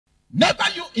Never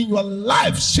you in your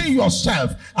life see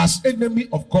yourself as enemy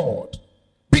of God.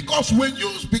 Because when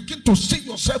you begin to see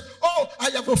yourself, oh, I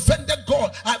have offended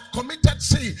God, I have committed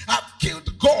sin, I have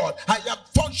killed God, I have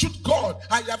forsaken God,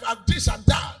 I have this and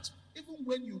that. Even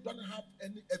when you don't have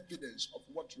any evidence of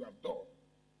what you have done,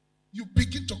 you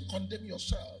begin to condemn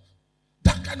yourself.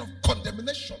 That kind of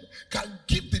condemnation can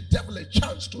give the devil a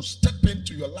chance to step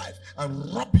into your life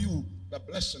and rob you the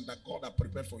blessing that God has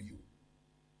prepared for you.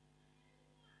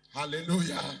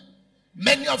 Hallelujah.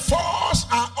 Many of us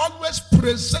are always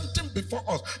presenting before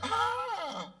us.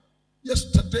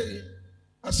 Yesterday,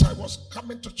 as I was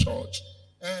coming to church,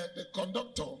 the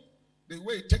conductor, the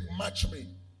way he take match me,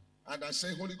 and I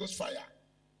say, Holy Ghost fire.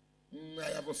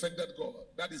 I have offended God.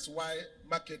 That is why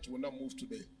market will not move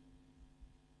today.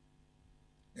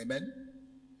 Amen.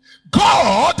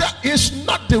 God is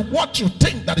not the what you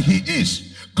think that he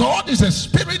is. God is a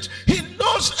spirit. He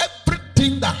knows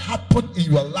everything that happened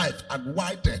in your life and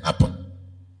why they happen.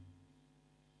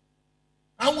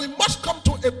 And we must come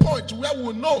to a point where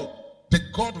we know the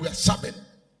God we are serving.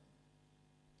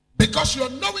 Because you are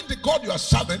knowing the God you are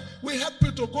serving will help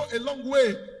you to go a long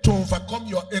way to overcome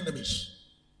your enemies.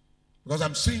 Because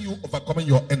I'm seeing you overcoming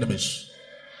your enemies.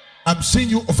 I'm seeing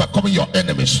you overcoming your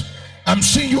enemies. I'm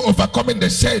seeing you overcoming the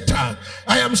Satan.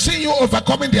 I am seeing you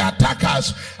overcoming the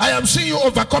attackers. I am seeing you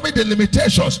overcoming the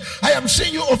limitations. I am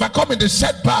seeing you overcoming the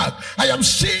setback. I am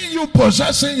seeing you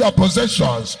possessing your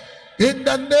possessions. In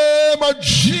the name of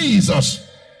Jesus.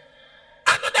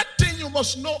 Another thing you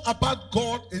must know about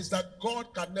God is that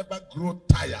God can never grow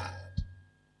tired.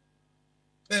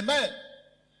 Amen.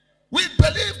 We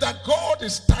believe that God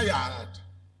is tired.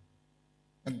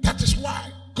 And that is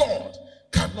why God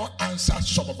cannot answer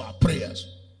some of our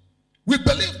prayers. We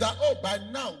believe that, oh, by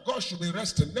now God should be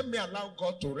resting. Let me allow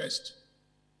God to rest.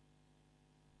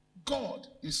 God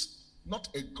is not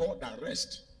a God that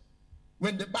rests.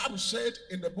 When the Bible said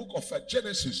in the book of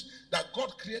Genesis that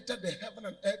God created the heaven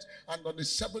and earth, and on the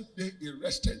seventh day he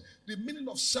rested, the meaning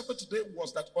of seventh day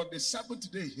was that on the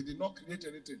seventh day he did not create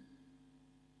anything.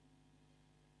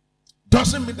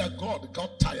 Doesn't mean that God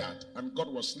got tired and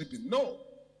God was sleeping. No.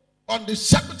 On the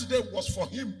seventh day was for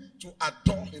him to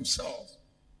adore himself,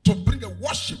 to bring a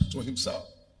worship to himself,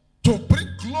 to bring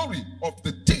glory of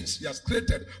the things he has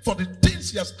created, for the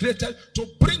things he has created to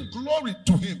bring glory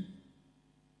to him.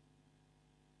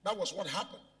 That was what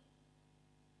happened.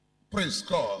 Praise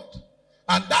God.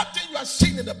 And that thing you are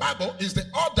seeing in the Bible is the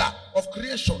order of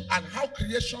creation and how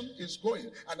creation is going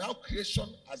and how creation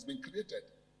has been created.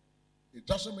 It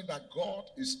doesn't mean that God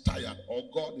is tired or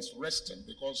God is resting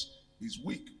because he's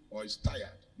weak or he's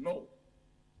tired. No.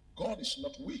 God is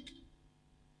not weak.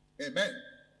 Amen.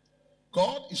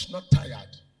 God is not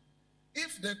tired.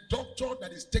 If the doctor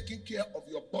that is taking care of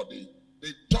your body,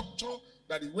 the doctor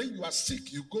that when you are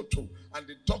sick you go to, and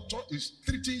the doctor is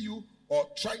treating you or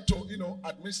trying to,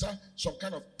 administer some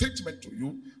kind of treatment to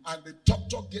you, and the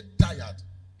doctor get tired,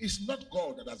 it's not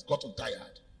God that has gotten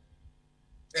tired.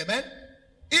 Amen.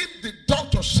 If the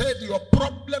doctor said your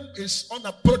problem is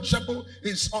unapproachable,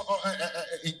 is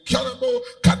incurable,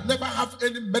 can never have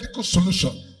any medical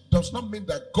solution, does not mean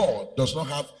that God does not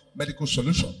have medical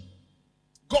solution.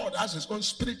 God has his own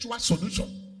spiritual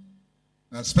solution.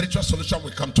 And spiritual solution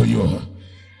will come to you.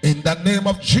 In the name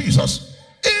of Jesus.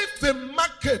 If the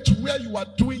market where you are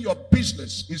doing your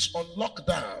business is on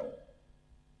lockdown,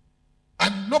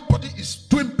 and nobody is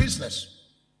doing business,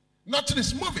 nothing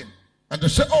is moving, and they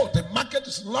say, oh, the market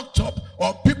is locked up,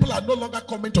 or people are no longer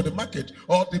coming to the market,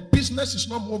 or the business is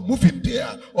no more moving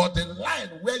there, or the line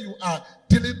where you are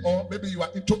dealing, or maybe you are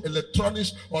into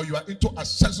electronics, or you are into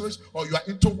accessories, or you are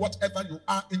into whatever you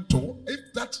are into,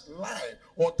 if that line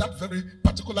or that very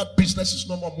particular business is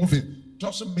no more moving,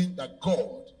 doesn't mean that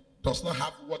God does not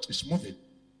have what is moving,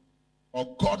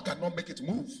 or God cannot make it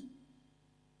move.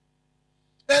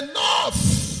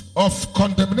 Enough of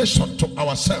condemnation to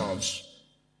ourselves.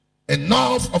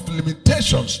 Enough of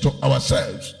limitations to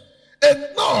ourselves.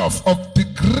 Enough of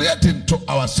degrading to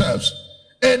ourselves.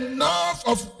 Enough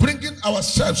of bringing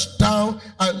ourselves down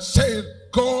and saying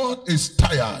God is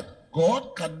tired.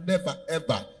 God can never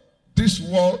ever, this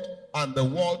world and the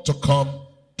world to come,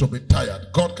 to be tired.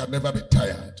 God can never be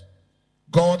tired.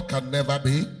 God can never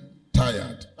be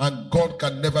tired. And God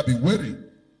can never be weary.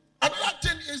 Another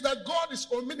thing is that God is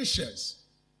omniscient.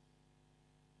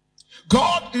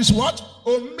 God is what?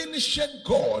 Omniscient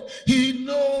God. He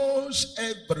knows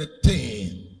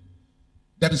everything.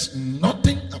 There is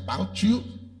nothing about you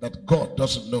that God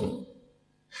doesn't know.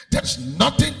 There's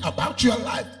nothing about your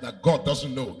life that God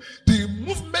doesn't know. The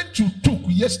movement you took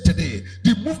yesterday,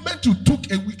 the movement you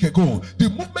took a week ago, the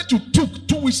movement you took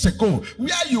 2 weeks ago,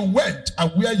 where you went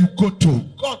and where you go to,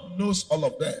 God knows all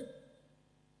of them.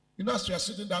 You know, as we are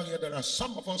sitting down here, there are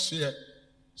some of us here,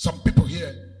 some people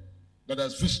here that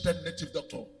has visited native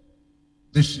doctor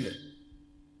this year.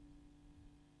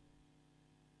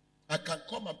 I can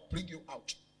come and bring you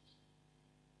out.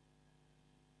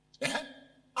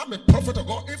 I'm a prophet of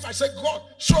God. If I say, God,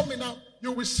 show me now,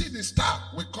 you will see the star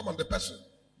will come on the person.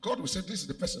 God will say, this is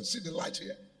the person. See the light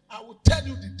here. I will tell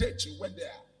you the date you went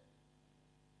there.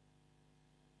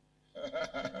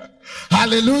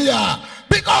 Hallelujah.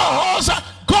 Because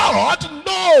God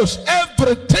knows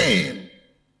everything.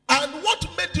 And what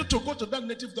made you to go to that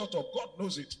native doctor? God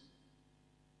knows it.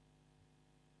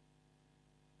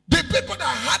 The people that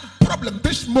had problem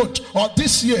this month or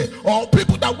this year, or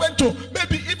people that went to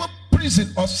maybe even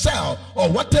prison or cell or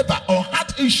whatever, or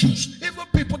had issues, even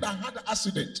people that had an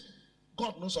accident,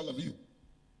 God knows all of you.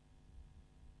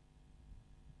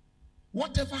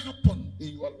 Whatever happened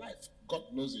in your life, God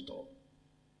knows it all.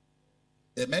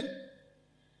 Amen.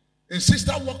 A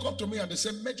sister walked up to me and they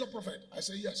said, Major Prophet. I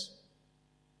said, yes.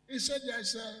 He said,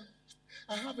 yes,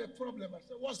 I have a problem. I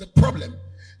said, what's the problem?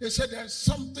 He said, there's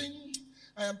something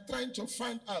I am trying to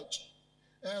find out.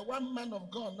 One man of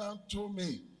God now told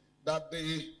me that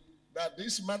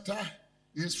this matter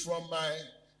is from my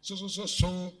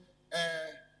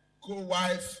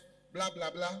co-wife, blah,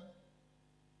 blah, blah.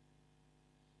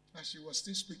 As she was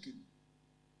still speaking,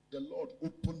 the Lord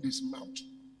opened his mouth.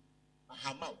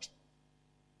 Her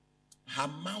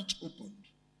mouth opened.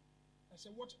 I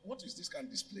said, what is this kind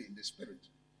of display in the spirit?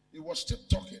 He was still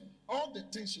talking. All the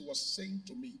things she was saying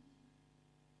to me,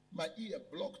 my ear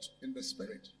blocked in the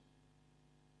spirit.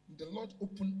 The Lord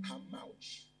opened her mouth.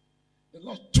 The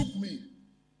Lord took me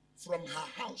from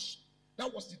her house.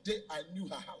 That was the day I knew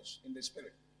her house in the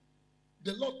spirit.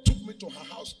 The Lord took me to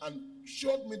her house and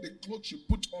showed me the clothes she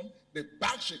put on, the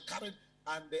bag she carried,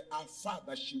 and the affair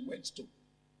that she went to.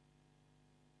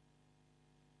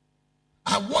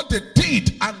 And what they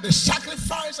did, and the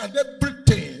sacrifice and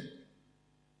everything.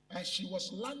 And she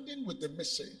was landing with the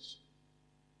message.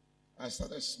 I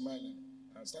started smiling.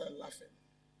 I started laughing.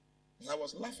 As I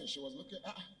was laughing, she was looking,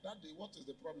 Daddy, what is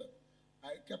the problem?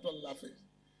 I kept on laughing.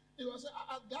 He was saying,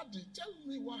 Daddy, tell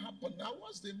me what happened now.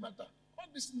 What's the matter? All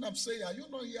this thing I'm saying, are you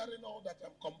not hearing all that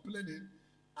I'm complaining?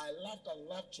 I laughed and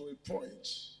laughed to a point.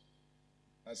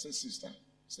 I said, sister,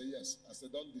 say yes. I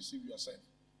said, don't deceive yourself.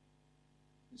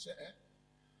 He said,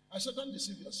 I said, don't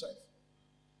deceive yourself.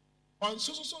 On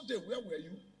so day, where were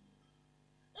you?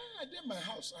 I did my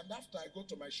house, and after I go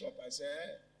to my shop, I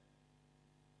said,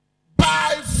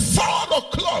 by 4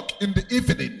 o'clock in the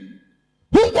evening,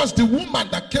 who was the woman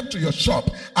that came to your shop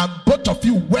and both of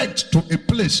you went to a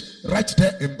place right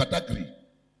there in Badagry?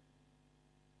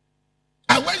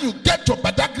 And when you get to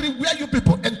Badagry, where you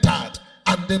people entered,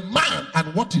 and the man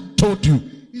and what he told you,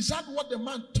 is that what the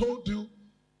man told you?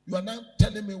 You are now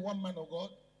telling me, one man of God?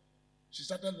 She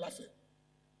started laughing.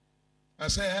 I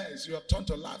said, hey, it's your turn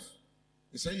to laugh.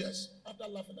 He said, yes. After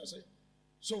laughing, I said,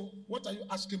 so what are you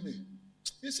asking me?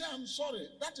 He said, I'm sorry.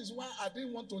 That is why I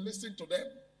didn't want to listen to them.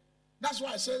 That's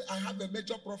why I said, I have a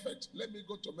major prophet. Let me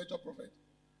go to major prophet.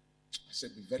 I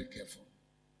said, be very careful.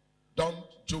 Don't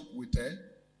joke with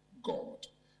God.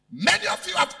 Many of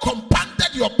you have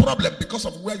compounded your problem because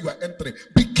of where you are entering.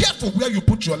 Be careful where you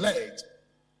put your legs.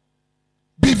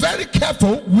 Be very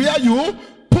careful where you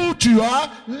put your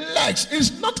legs.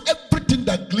 It's not everything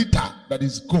that glitter that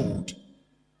is gold.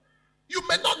 You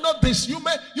may not know this. You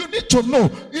need to know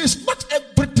it's not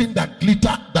everything that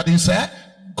glitter that is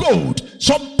gold.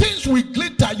 Some things will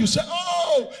glitter. You say,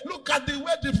 oh, look at the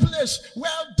way the place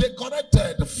well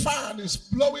decorated. The fan is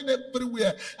blowing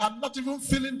everywhere. I'm not even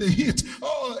feeling the heat.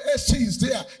 Oh, AC is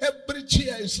there. Every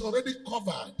chair is already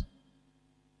covered.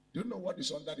 Do you know what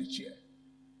is under the chair?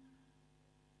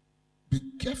 Be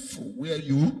careful where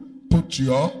you put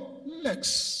your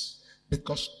legs,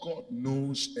 because God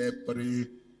knows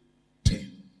everything.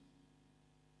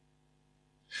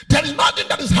 There is nothing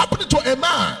that is happening to a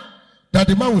man that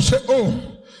the man will say,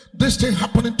 oh, this thing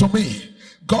happening to me.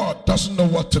 God doesn't know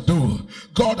what to do.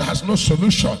 God has no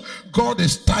solution. God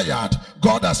is tired.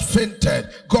 God has fainted.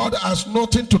 God has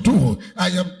nothing to do. I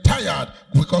am tired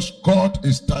because God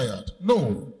is tired.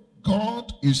 No,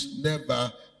 God is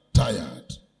never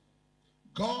tired.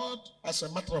 God, as a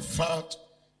matter of fact,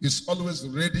 is always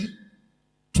ready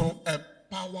to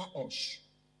empower us.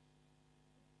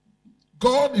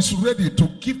 God is ready to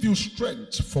give you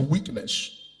strength for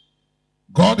weakness.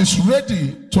 God is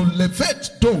ready to elevate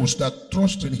those that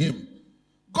trust in him.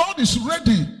 God is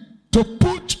ready to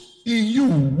put in you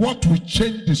what will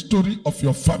change the story of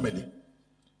your family.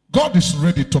 God is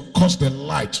ready to cause the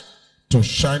light to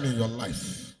shine in your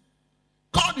life.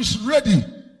 God is ready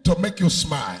to make you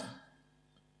smile.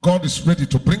 God is ready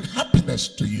to bring happiness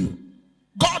to you.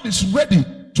 God is ready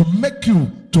to make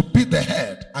you to be the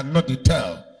head and not the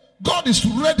tail. God is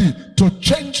ready to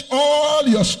change all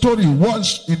your story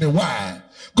once in a while.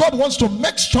 God wants to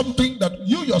make something that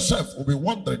you yourself will be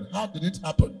wondering, how did it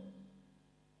happen?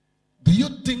 Do you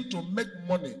think to make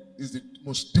money is the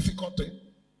most difficult thing?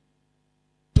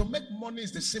 To make money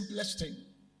is the simplest thing.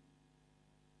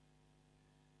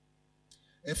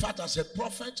 In fact, as a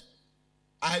prophet,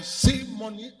 I see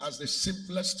money as the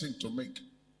simplest thing to make.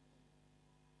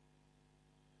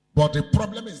 But the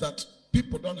problem is that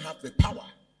people don't have the power.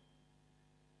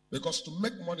 Because to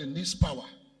make money needs power.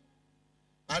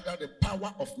 Either the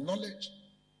power of knowledge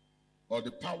or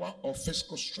the power of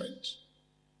physical strength.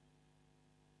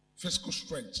 Physical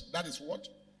strength. That is what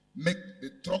make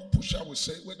the truck pusher will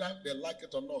say, whether they like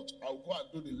it or not, I'll go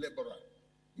and do the laborer.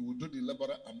 He will do the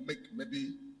laborer and make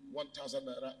maybe 1,000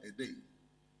 naira a day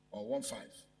or 1,500.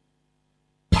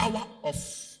 Power of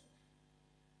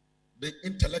the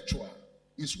intellectual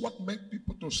is what makes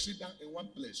people to sit down in one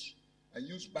place and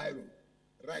use biro,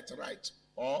 write,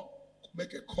 or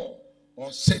make a call,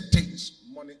 or say things,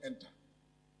 money enter.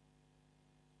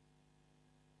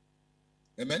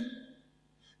 Amen?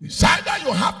 It's either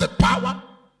you have the power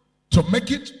to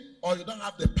make it, or you don't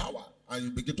have the power and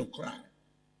you begin to cry.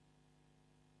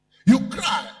 You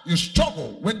cry, you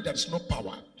struggle when there's no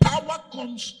power. Power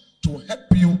comes to help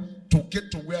you to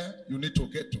get to where you need to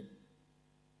get to.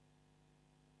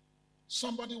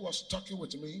 Somebody was talking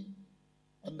with me,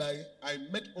 and I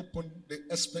made open the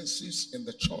expenses in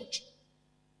the church.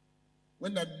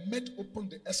 When I made open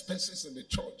the expenses in the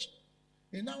church,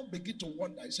 he now began to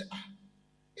wonder. He said,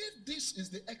 if this is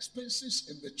the expenses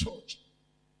in the church,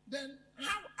 then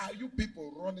how are you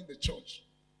people running the church?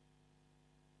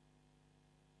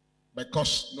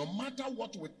 Because no matter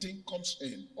what we think comes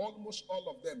in, almost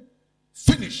all of them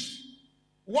finish.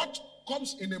 What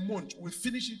comes in a month, we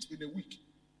finish it in a week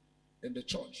in the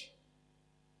church.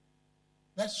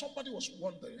 That somebody was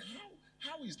wondering,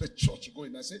 how is the church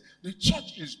going? I said, the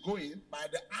church is going by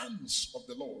the hands of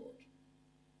the Lord.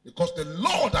 Because the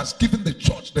Lord has given the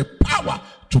church the power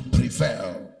to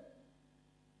prevail.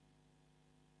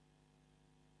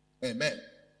 Amen.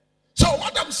 So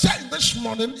what I'm saying this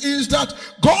morning is that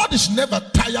God is never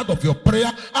tired of your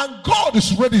prayer, and God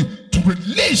is ready to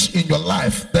release in your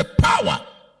life the power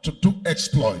to do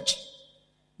exploit.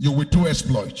 You will do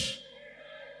exploit.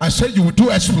 I said you will do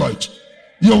exploit.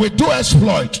 You will do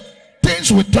exploit.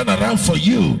 Things will turn around for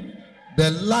you.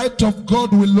 The light of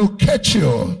God will locate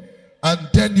you, and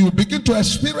then you begin to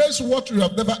experience what you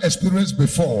have never experienced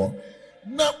before.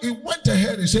 Now he went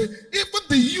ahead and said, even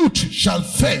the youth shall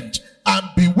faint and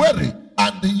be weary,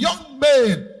 and the young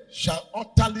men shall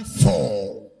utterly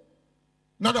fall.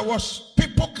 In other words,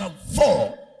 people can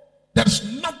fall. There's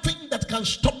nothing that can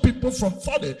stop people from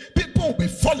falling. People will be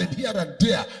falling here and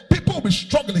there. People will be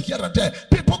struggling here and there.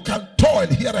 People can toil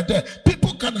here and there.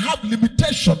 People can have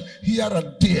limitation here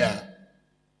and there.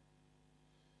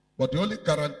 But the only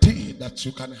guarantee that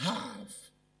you can have,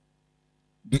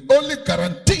 the only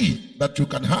guarantee that you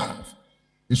can have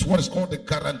is what is called the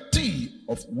guarantee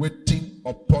of waiting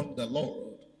upon the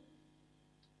Lord.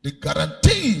 The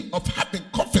guarantee of having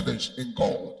confidence in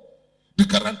God. The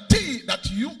guarantee that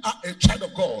you are a child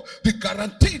of God. The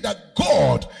guarantee that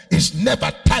God is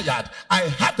never tired. I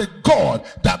have a God,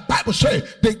 that Bible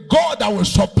says, the God that will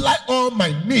supply all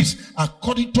my needs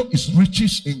according to his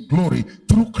riches in glory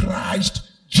through Christ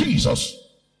Jesus.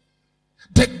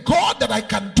 The God that I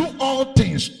can do all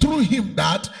things through him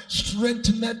that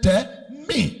strengtheneth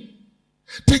me.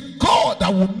 The God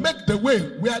that will make the way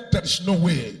where there is no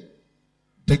way.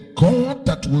 The God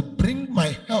that will bring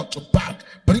my health back,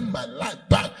 bring my life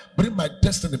back, bring my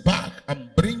destiny back, and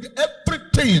bring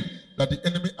everything that the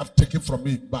enemy have taken from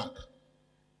me back.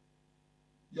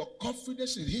 Your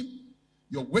confidence in him,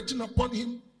 your waiting upon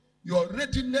him, your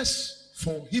readiness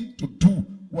for him to do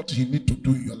what he needs to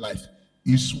do in your life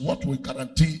is what will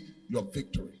guarantee your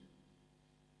victory.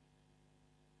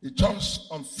 It's just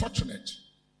unfortunate.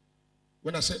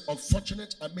 When I say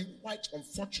unfortunate, I mean quite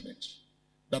unfortunate.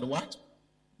 That what?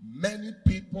 Many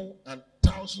people and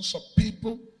thousands of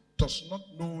people does not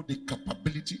know the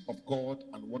capability of God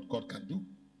and what God can do.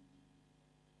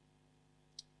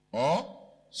 Or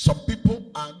some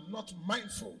people are not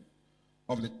mindful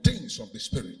of the things of the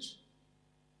Spirit.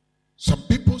 Some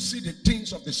people see the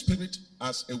things of the Spirit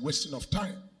as a wasting of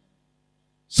time.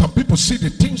 Some people see the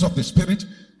things of the Spirit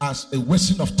as a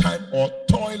wasting of time or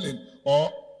toiling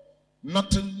or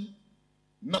nothing,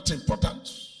 not important.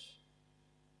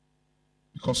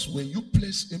 Because when you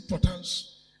place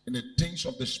importance in the things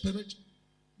of the Spirit,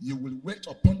 you will wait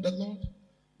upon the Lord.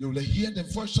 You will hear the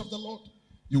voice of the Lord.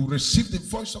 You will receive the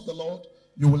voice of the Lord.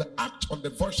 You will act on the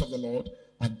voice of the Lord.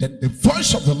 And then the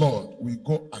voice of the Lord will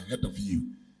go ahead of you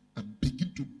and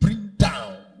begin to bring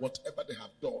down whatever they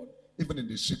have done, even in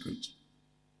the secret.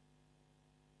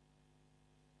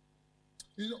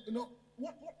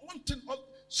 One thing,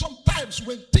 sometimes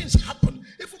when things happen,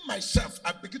 even myself,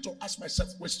 I begin to ask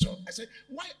myself questions. I say,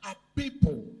 why are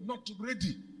people not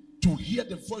ready to hear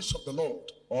the voice of the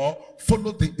Lord or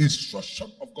follow the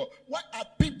instruction of God? Why are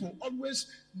people always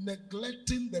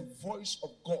neglecting the voice of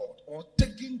God or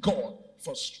taking God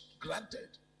for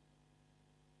granted?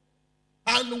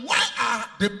 And why are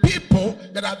the people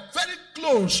that are very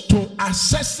close to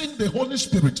accessing the Holy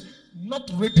Spirit not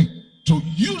ready to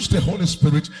use the Holy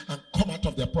Spirit and come out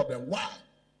of their problem? Why?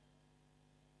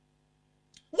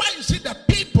 Why is it that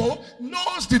people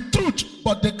knows the truth,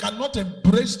 but they cannot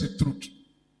embrace the truth?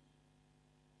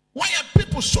 Why are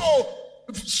people so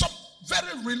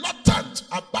very reluctant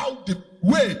about the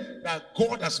way that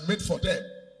God has made for them?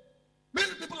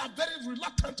 Many people are very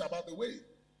reluctant about the way.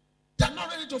 They are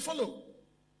not ready to follow.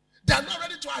 They are not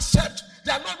ready to accept.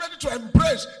 They are not ready to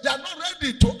embrace. They are not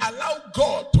ready to allow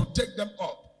God to take them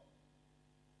up.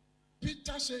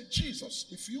 Peter said, Jesus,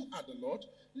 if you are the Lord,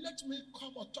 let me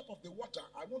come on top of the water.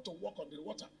 I want to walk on the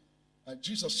water. And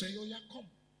Jesus said, oh yeah, come.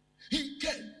 He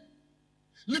came.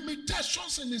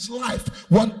 Limitations in his life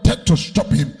wanted to stop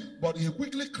him, but he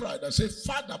quickly cried and said,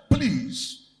 Father,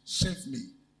 please save me.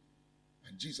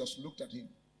 And Jesus looked at him.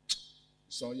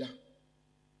 So yeah,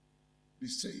 be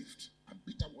saved. And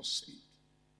Peter was saved.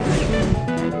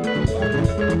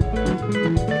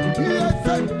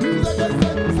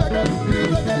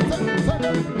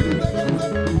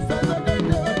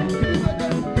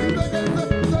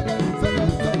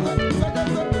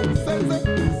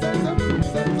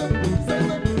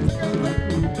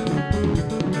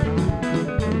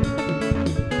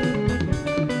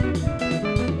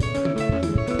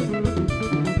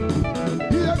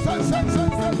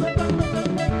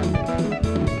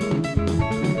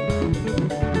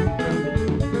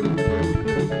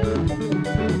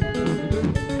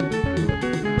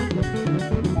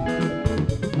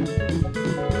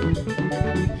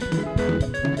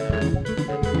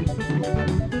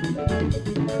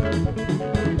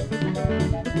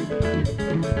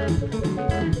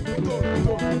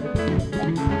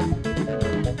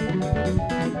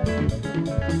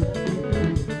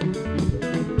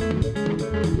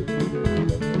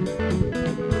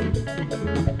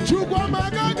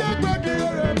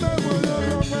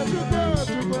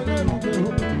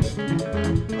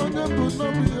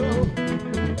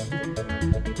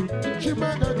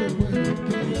 Chimanga